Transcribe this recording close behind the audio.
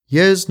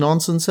Here's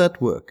Nonsense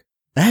at Work.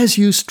 As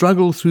you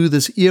struggle through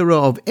this era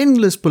of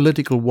endless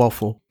political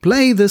waffle,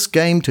 play this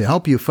game to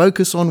help you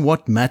focus on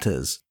what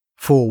matters.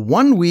 For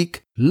 1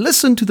 week,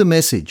 listen to the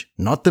message,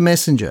 not the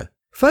messenger.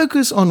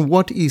 Focus on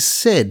what is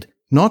said,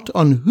 not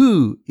on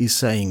who is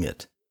saying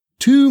it.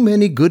 Too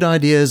many good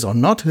ideas are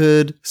not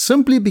heard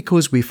simply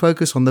because we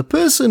focus on the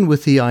person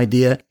with the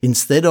idea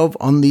instead of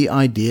on the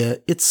idea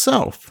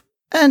itself.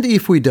 And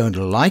if we don't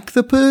like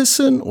the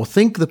person or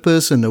think the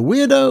person a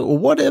weirdo or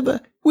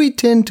whatever, we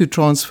tend to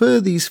transfer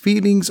these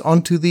feelings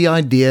onto the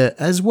idea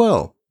as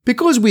well.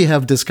 Because we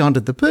have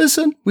discounted the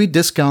person, we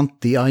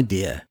discount the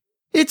idea.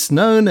 It's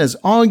known as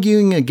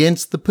arguing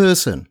against the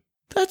person.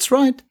 That's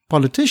right,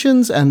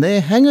 politicians and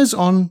their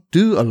hangers-on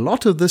do a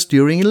lot of this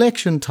during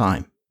election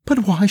time.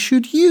 But why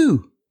should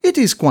you? It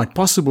is quite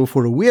possible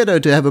for a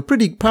weirdo to have a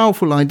pretty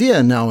powerful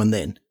idea now and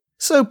then.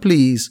 So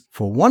please,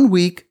 for 1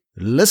 week,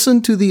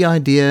 listen to the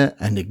idea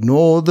and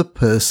ignore the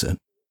person.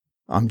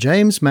 I'm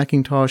James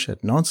McIntosh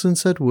at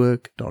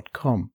nonsenseatwork.com.